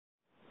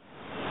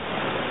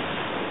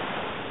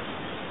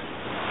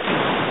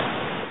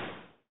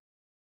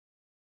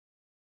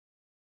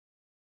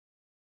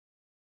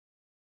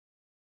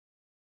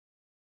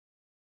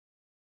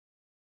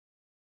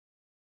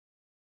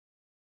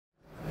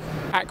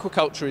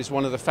Aquaculture is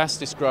one of the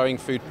fastest growing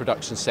food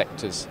production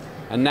sectors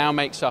and now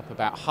makes up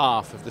about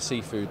half of the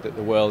seafood that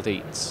the world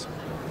eats.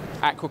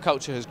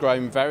 Aquaculture has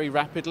grown very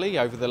rapidly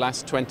over the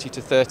last 20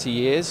 to 30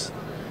 years,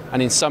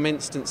 and in some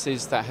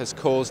instances that has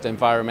caused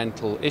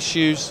environmental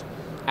issues,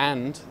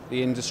 and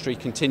the industry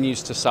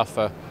continues to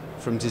suffer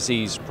from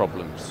disease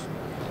problems.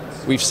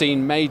 We've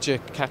seen major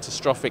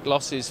catastrophic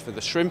losses for the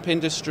shrimp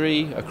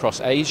industry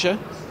across Asia.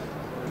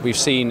 We've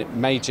seen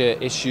major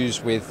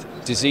issues with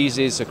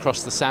diseases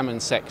across the salmon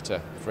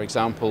sector, for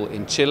example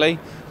in Chile,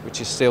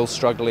 which is still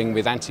struggling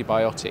with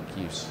antibiotic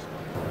use.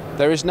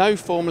 There is no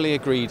formally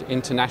agreed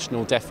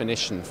international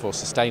definition for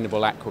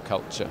sustainable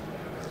aquaculture,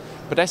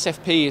 but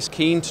SFP is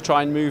keen to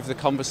try and move the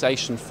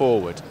conversation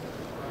forward,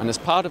 and as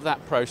part of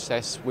that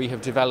process we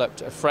have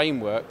developed a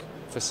framework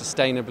for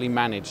sustainably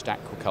managed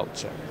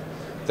aquaculture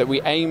that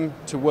we aim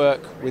to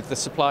work with the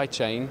supply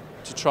chain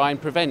to try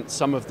and prevent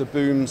some of the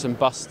booms and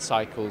bust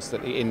cycles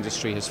that the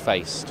industry has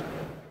faced.